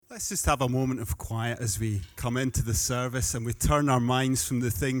Let's just have a moment of quiet as we come into the service and we turn our minds from the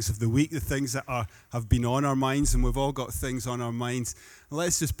things of the week, the things that have been on our minds, and we've all got things on our minds. And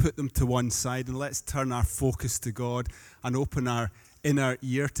let's just put them to one side and let's turn our focus to God and open our inner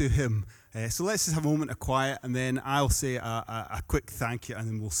ear to Him. So let's just have a moment of quiet, and then I'll say a quick thank you, and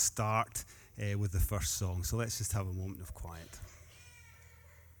then we'll start with the first song. So let's just have a moment of quiet.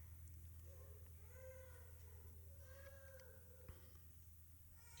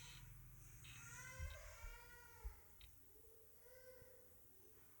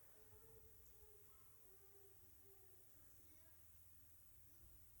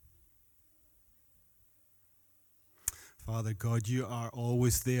 Father God, you are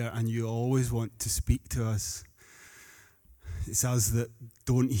always there and you always want to speak to us. It's us that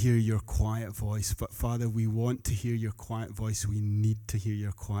don't hear your quiet voice, but Father, we want to hear your quiet voice. We need to hear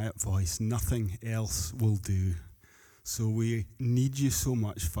your quiet voice. Nothing else will do. So we need you so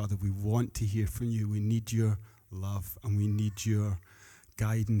much, Father. We want to hear from you. We need your love and we need your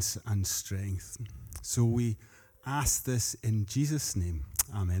guidance and strength. So we ask this in Jesus' name.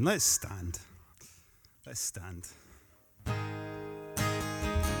 Amen. Let's stand. Let's stand.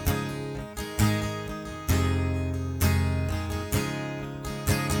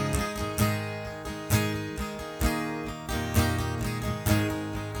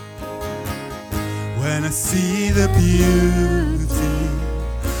 When I see the beauty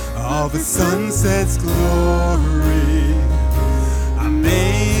of the sunset's glory,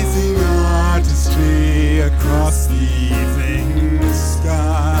 amazing artistry across the evening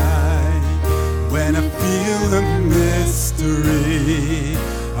sky, when I feel the mystery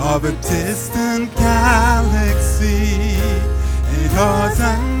of a distant galaxy, it awes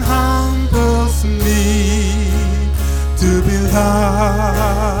and humbles me to be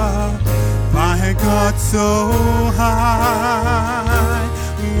loved by a God so high.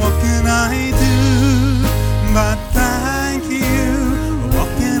 What can I do but thank you? What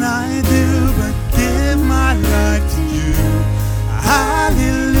can I do but give my life to you?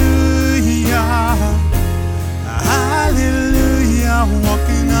 Hallelujah, hallelujah. What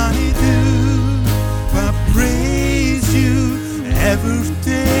can I do but praise you every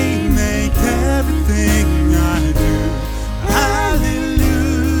day, make everything I do?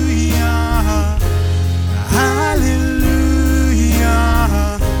 Hallelujah, hallelujah,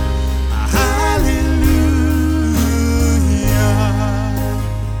 hallelujah.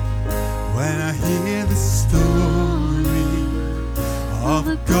 When I hear the story of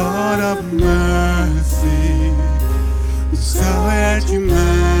a God of mercy, who suffered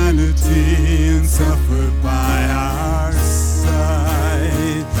humanity and suffered by our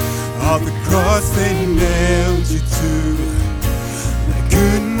side, of the cross they nailed you to, they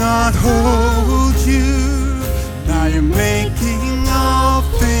could not hold you. Now you're making all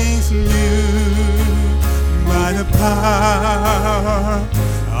things new by the power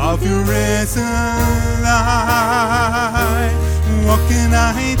of your risen life. What can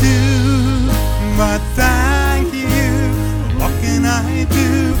I do but thank you? What can I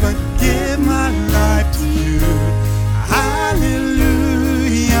do but give my life to you?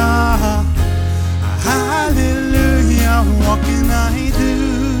 Hallelujah, hallelujah. What can I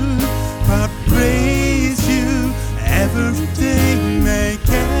do but praise you every day, make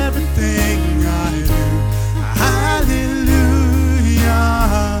everything I do? Hallelujah,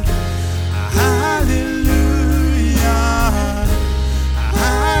 hallelujah,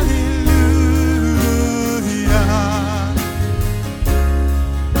 hallelujah.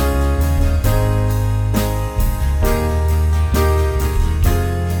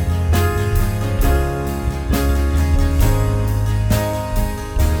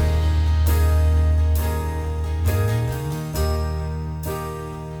 What can I do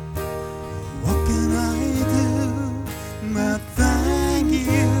but thank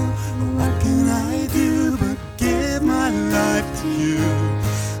you? What can I do but give my life to you?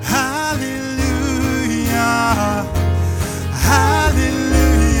 Hallelujah,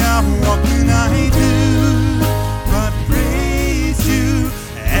 hallelujah. What can I do but praise you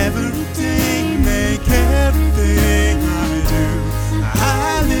every day, make everything I do?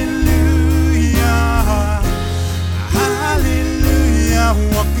 Hallelujah, hallelujah.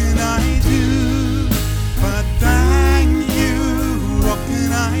 What can I do but thank you? What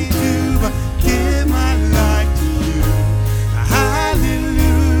can I do but give my life to you?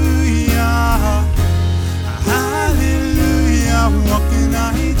 Hallelujah, hallelujah. What can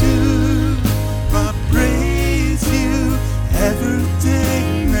I do but praise you every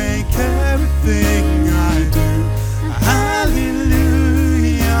day, make everything I do?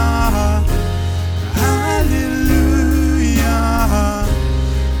 Hallelujah, hallelujah,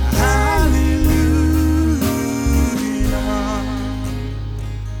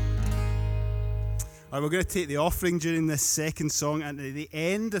 We're going to take the offering during this second song, and at the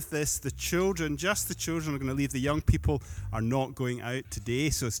end of this, the children, just the children, are going to leave. The young people are not going out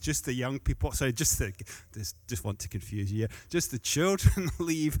today, so it's just the young people. Sorry, just want to confuse you. Just the children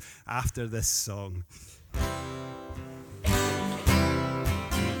leave after this song.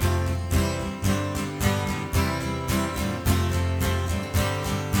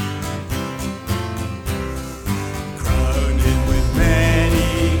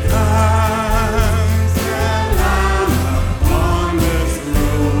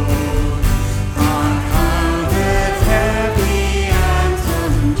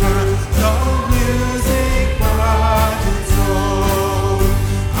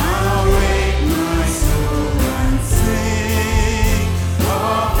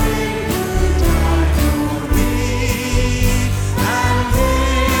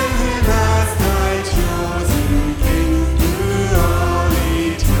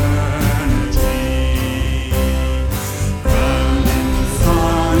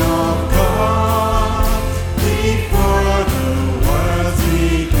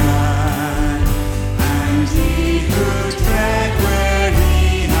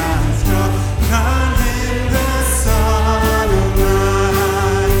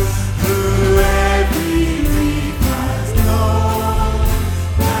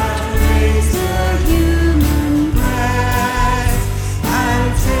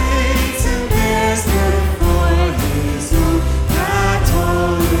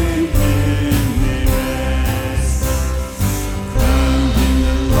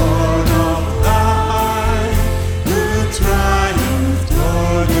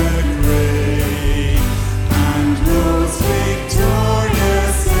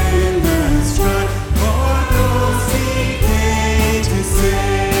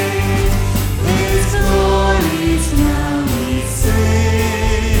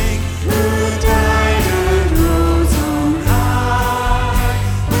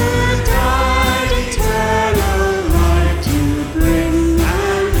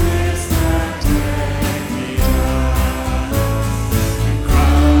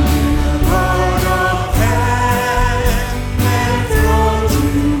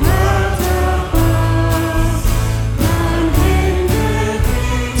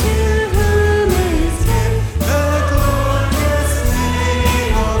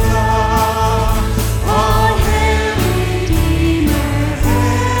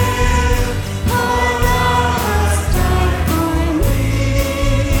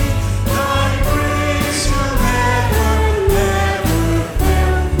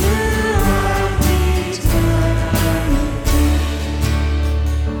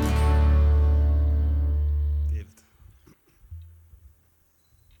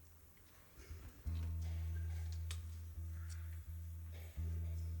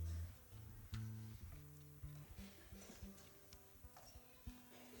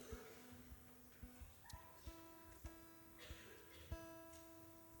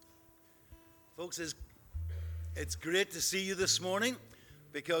 Folks, it's great to see you this morning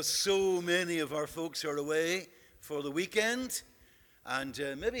because so many of our folks are away for the weekend, and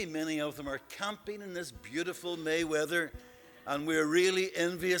maybe many of them are camping in this beautiful May weather, and we're really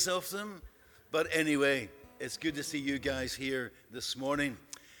envious of them. But anyway, it's good to see you guys here this morning.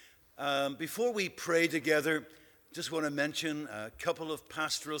 Before we pray together, just want to mention a couple of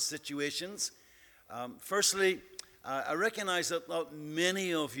pastoral situations. Firstly, I recognize that not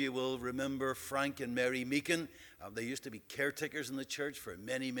many of you will remember Frank and Mary Meakin. They used to be caretakers in the church for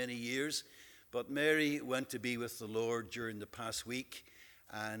many, many years. But Mary went to be with the Lord during the past week.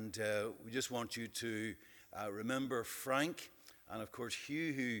 And we just want you to remember Frank and, of course,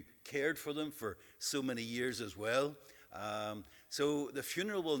 Hugh, who cared for them for so many years as well. So the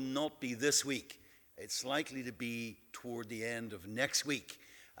funeral will not be this week. It's likely to be toward the end of next week.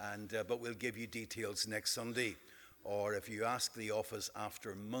 But we'll give you details next Sunday. Or if you ask the office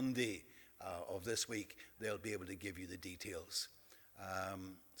after Monday of this week, they'll be able to give you the details.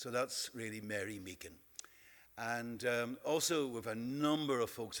 So that's really Mary Meakin. And also with a number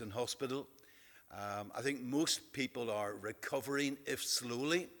of folks in hospital. I think most people are recovering, if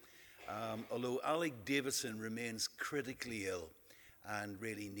slowly, although Alec Davison remains critically ill and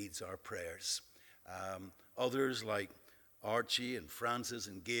really needs our prayers. Others like Archie and Francis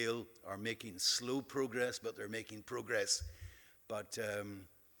and Gail are making slow progress, but they're making progress. But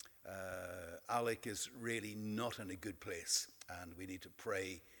Alec is really not in a good place, and we need to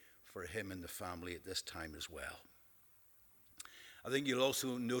pray for him and the family at this time as well. I think you'll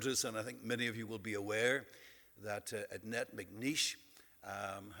also notice, and I think many of you will be aware, that Annette McNeish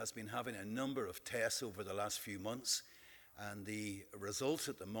has been having a number of tests over the last few months, and the results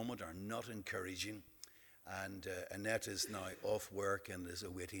at the moment are not encouraging. And Annette is now off work and is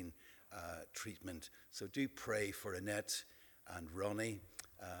awaiting treatment. So do pray for Annette and Ronnie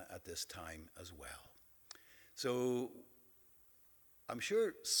at this time as well. So I'm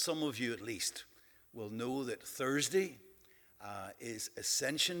sure some of you at least will know that Thursday is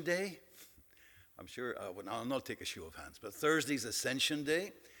Ascension Day. I'm sure, I'll not take a show of hands, but Thursday's Ascension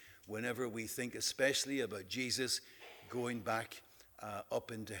Day, whenever we think especially about Jesus going back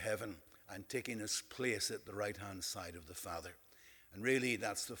up into heaven and taking his place at the right-hand side of the Father. And really,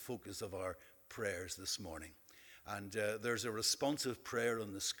 that's the focus of our prayers this morning. And there's a responsive prayer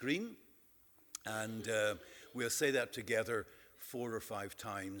on the screen, and we'll say that together 4 or 5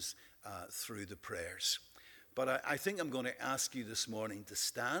 times through the prayers. But I think I'm going to ask you this morning to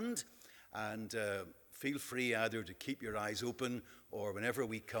stand, and feel free either to keep your eyes open, or whenever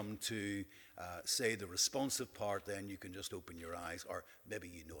we come to say the responsive part, then you can just open your eyes, or maybe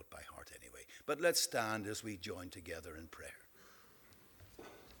you know it by heart anyway. But let's stand as we join together in prayer.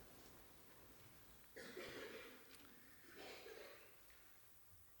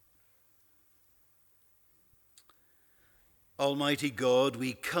 Almighty God,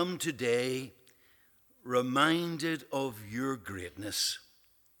 we come today reminded of your greatness,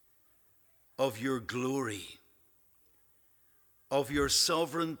 of your glory, of your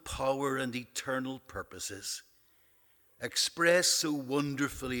sovereign power and eternal purposes, expressed so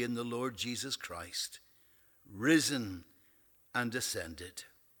wonderfully in the Lord Jesus Christ, risen and ascended.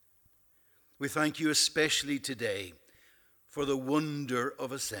 We thank you especially today for the wonder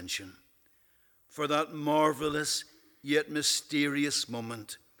of ascension, for that marvelous yet mysterious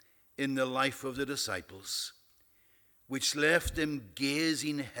moment in the life of the disciples, which left them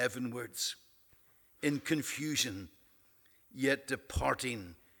gazing heavenwards in confusion, yet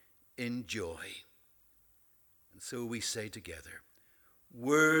departing in joy. And so we say together,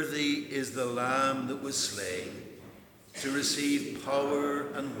 worthy is the Lamb that was slain to receive power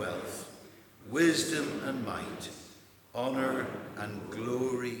and wealth, wisdom and might, honor and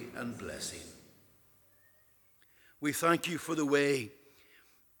glory and blessing. We thank you for the way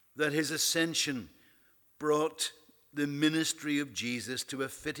that his ascension brought the ministry of Jesus to a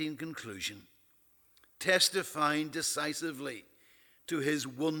fitting conclusion, testifying decisively to his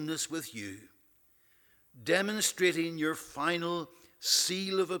oneness with you, demonstrating your final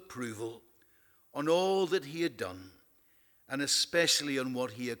seal of approval on all that he had done, and especially on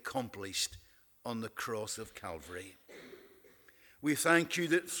what he accomplished on the cross of Calvary. We thank you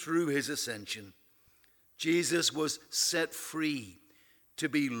that through his ascension, Jesus was set free to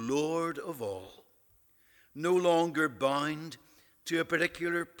be Lord of all, no longer bound to a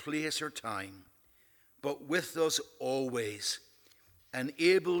particular place or time, but with us always and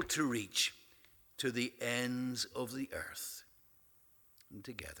able to reach to the ends of the earth. And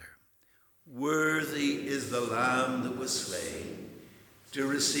together, worthy is the Lamb that was slain to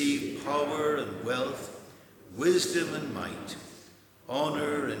receive power and wealth, wisdom and might,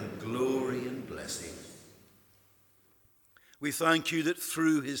 honor and glory and blessing. We thank you that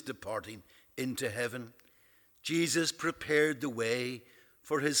through his departing into heaven, Jesus prepared the way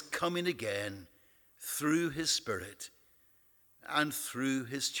for his coming again through his Spirit and through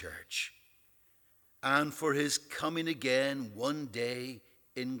his church, and for his coming again one day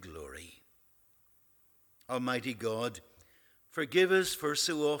in glory. Almighty God, forgive us for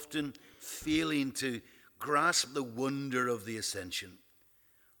so often failing to grasp the wonder of the ascension,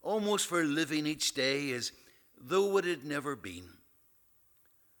 almost for living each day as though it had never been.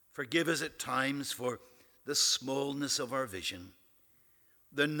 Forgive us at times for the smallness of our vision,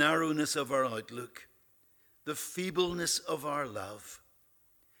 the narrowness of our outlook, the feebleness of our love,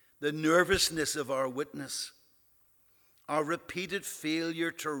 the nervousness of our witness, our repeated failure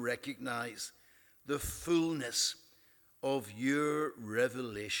to recognize the fullness of your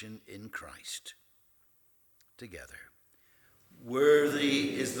revelation in Christ. Together,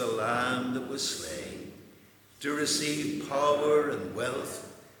 worthy is the Lamb that was slain to receive power and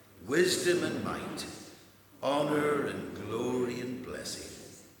wealth, wisdom and might, honor and glory and blessing.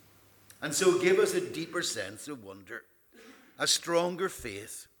 And so give us a deeper sense of wonder, a stronger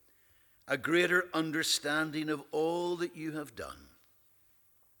faith, a greater understanding of all that you have done.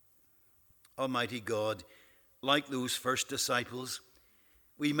 Almighty God, like those first disciples,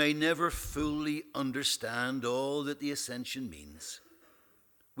 we may never fully understand all that the ascension means.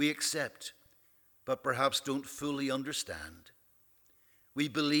 We accept, but perhaps don't fully understand. We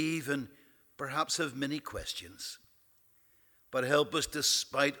believe and perhaps have many questions. But help us,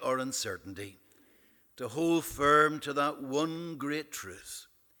 despite our uncertainty, to hold firm to that one great truth,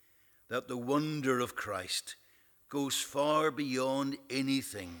 that the wonder of Christ goes far beyond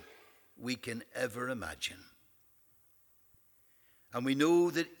anything we can ever imagine. And we know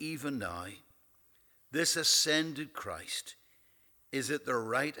that even now, this ascended Christ is at the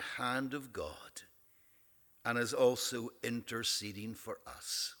right hand of God and is also interceding for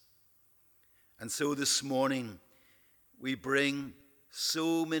us. And so this morning, we bring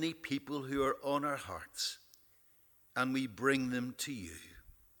so many people who are on our hearts, and we bring them to you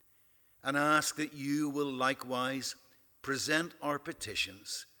and ask that you will likewise present our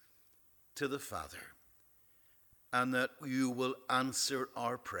petitions to the Father, and that you will answer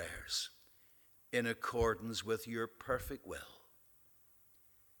our prayers in accordance with your perfect will.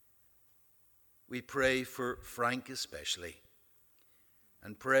 We pray for Frank especially,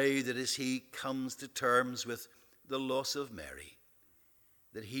 and pray that as he comes to terms with the loss of Mary,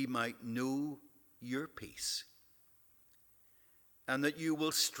 that he might know your peace, and that you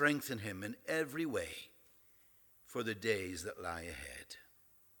will strengthen him in every way for the days that lie ahead.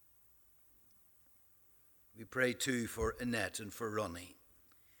 We pray too for Annette and for Ronnie,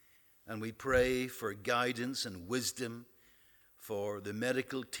 and we pray for guidance and wisdom for the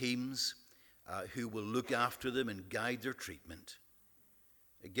medical teams who will look after them and guide their treatment.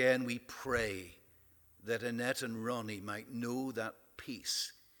 Again, we pray that Annette and Ronnie might know that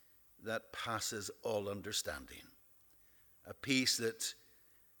peace that passes all understanding, a peace that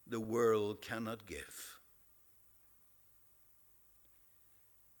the world cannot give.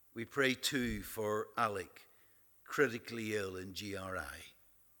 We pray too for Alec, critically ill in GRI.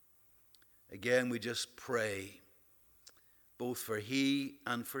 Again, we just pray both for he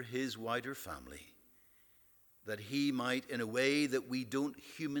and for his wider family, that he might, in a way that we don't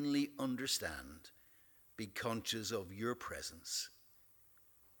humanly understand, be conscious of your presence.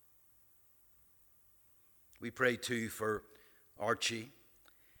 We pray too for Archie.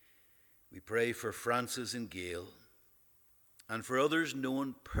 We pray for Francis and Gail, and for others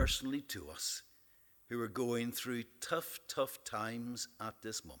known personally to us who are going through tough times at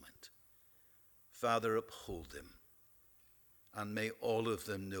this moment. Father, uphold them, and may all of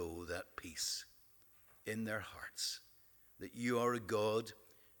them know that peace in their hearts, that you are a God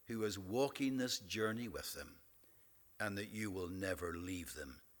who is walking this journey with them, and that you will never leave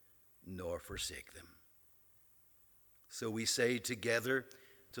them nor forsake them. So we say together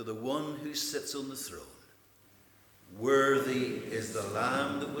to the one who sits on the throne, worthy is the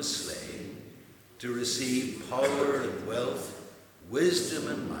Lamb that was slain to receive power and wealth, wisdom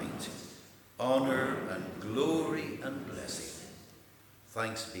and might, honor and glory and blessing.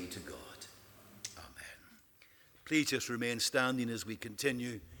 Thanks be to God. Amen. Please just remain standing as we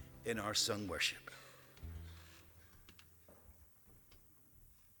continue in our sung worship.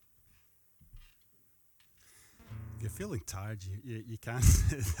 If you're feeling tired, you can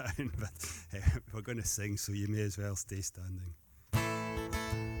sit down, but we're going to sing, so you may as well stay standing.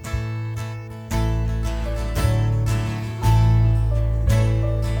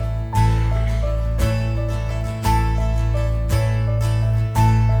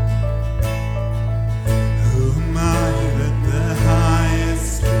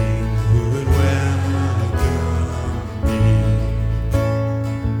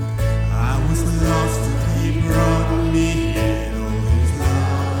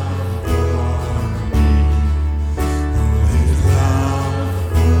 His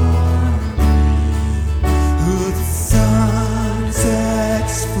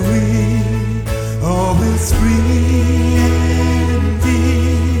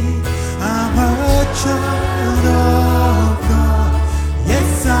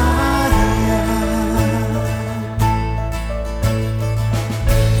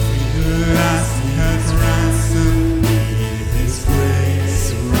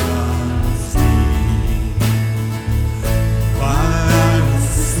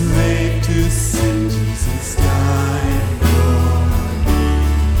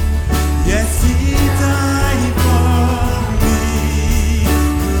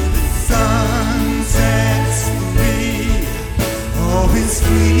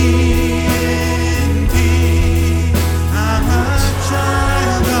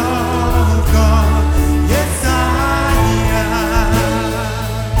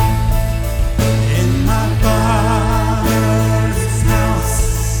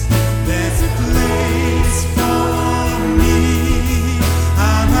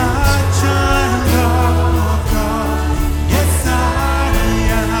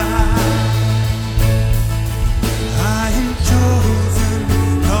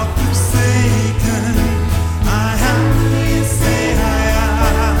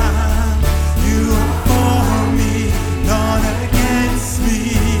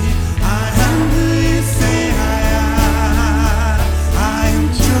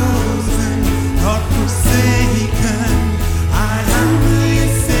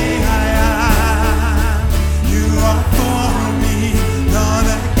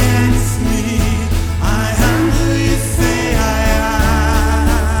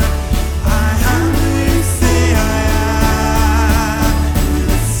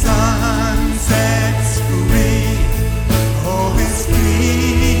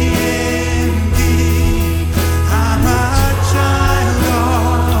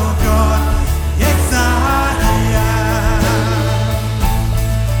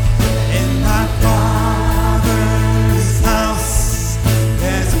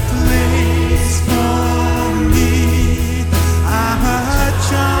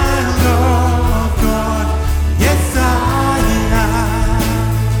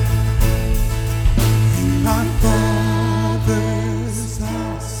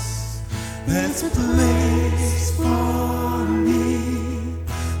there's a place for me.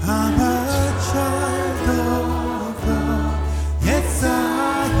 I'm a child of God. Yes,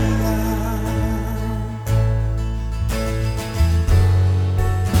 I am.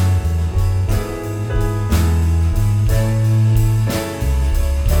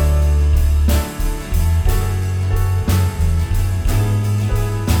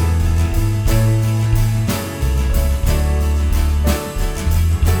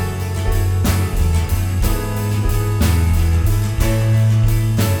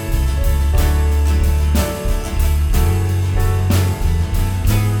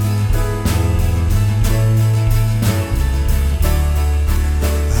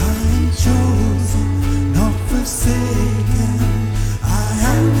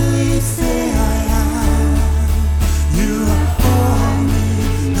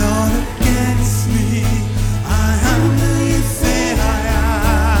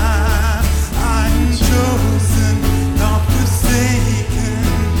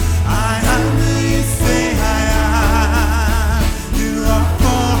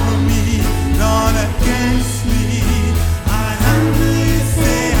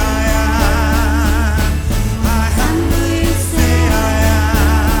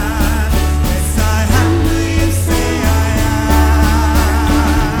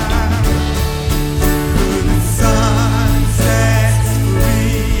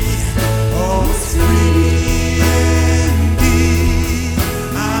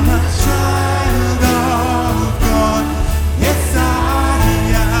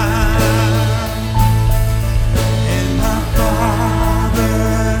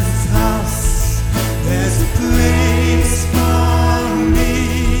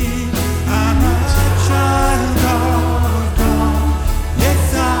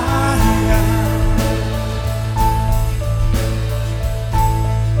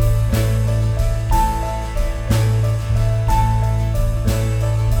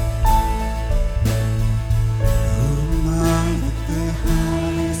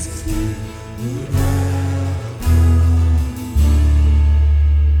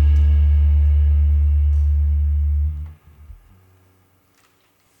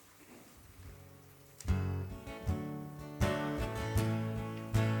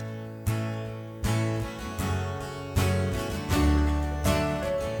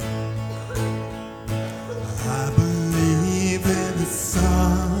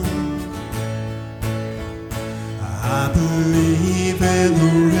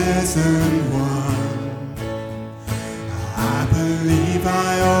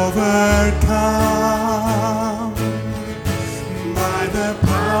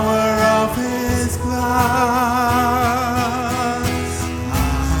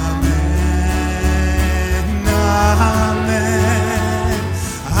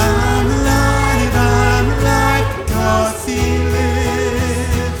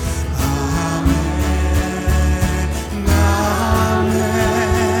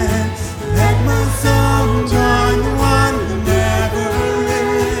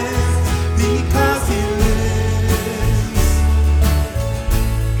 Because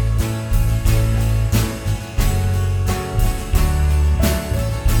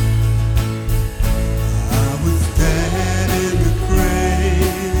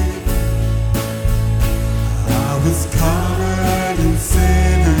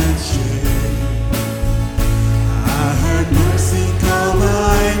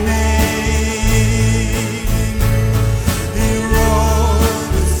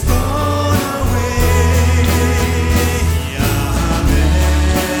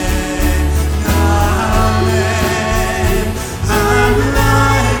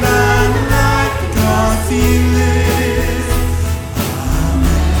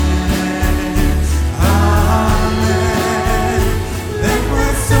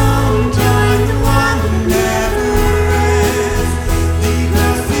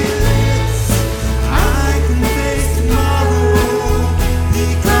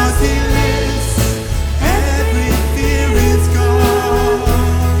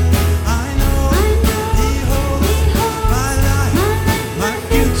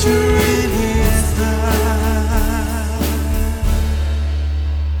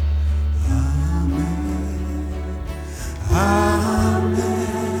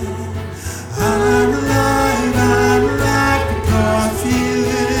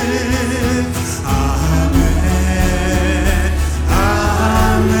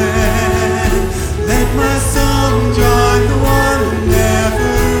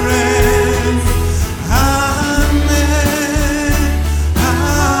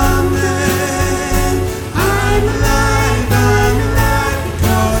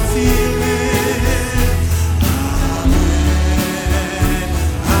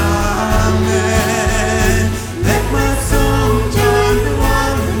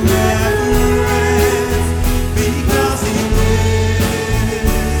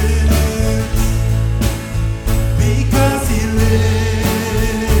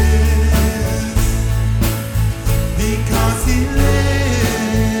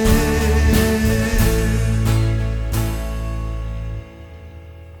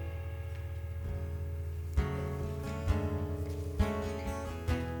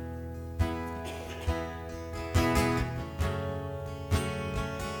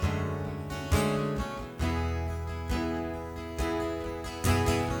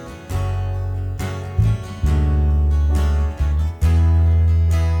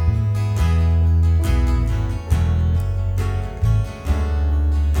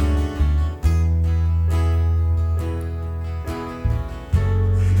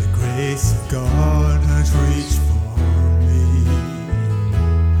grace of God has reached for me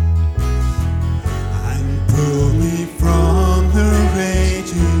and pulled me from the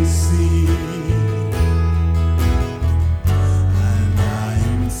raging sea, and I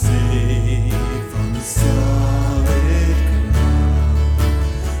am safe on the solid ground.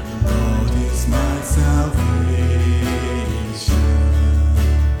 Lord is my salvation.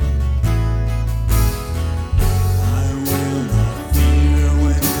 I will not fear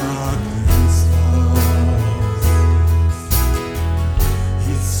when darkness falls.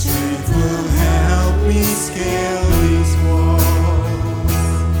 His strength will help me scale these walls.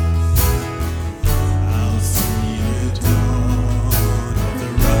 I'll see the dawn of the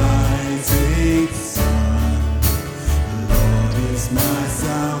rising sun. The Lord is my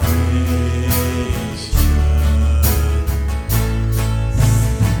salvation.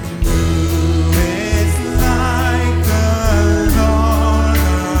 Who is like the Lord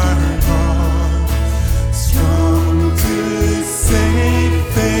our God, strong to save,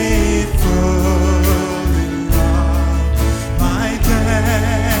 faithful in love? My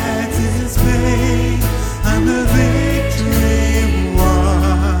debt is paid and the victory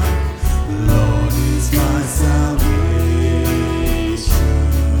won. The Lord is my salvation.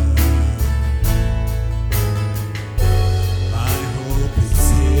 My hope is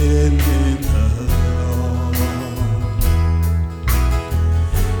hidden in the Lord.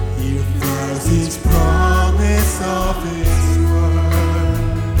 He fulfills each promise of His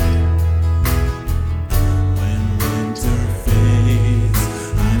word. When winter fades,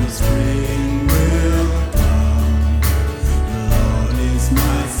 I know spring will come. The Lord is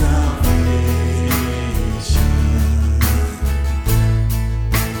my salvation.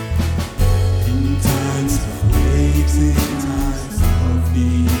 In times of waiting, times of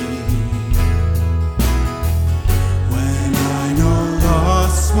need, when I know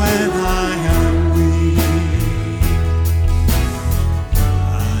loss, when I am weak,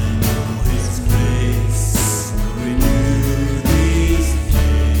 I know His grace will renew these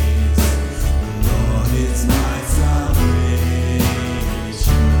days. The Lord is my salvation.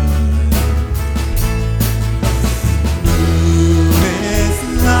 Who is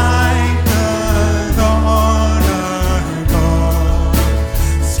like the Lord our God,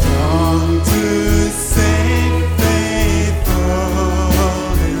 strong to save, faithful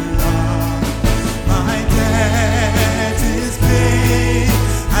in love?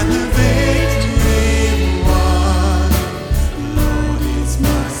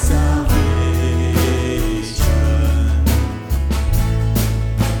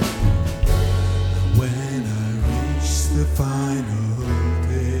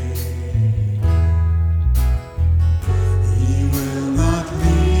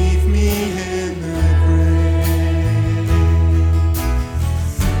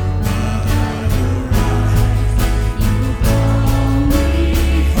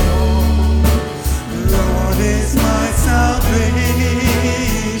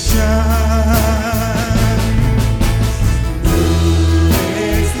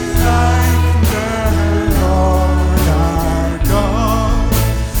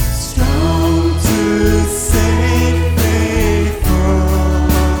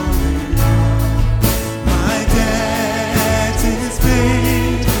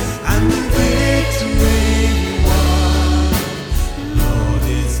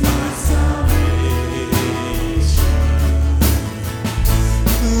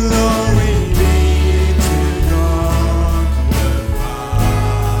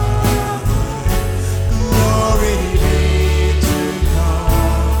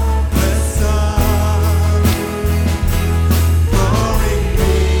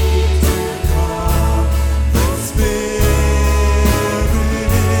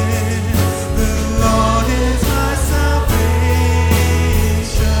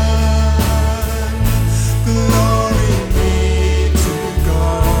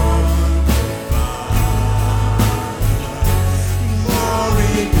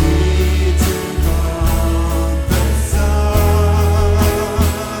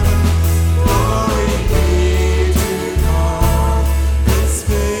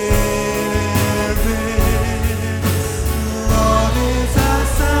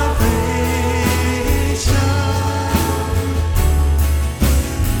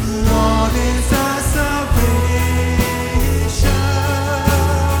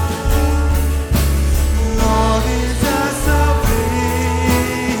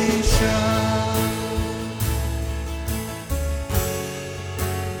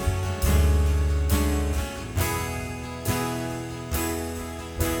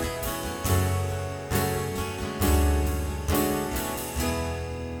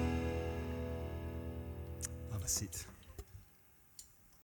 seat.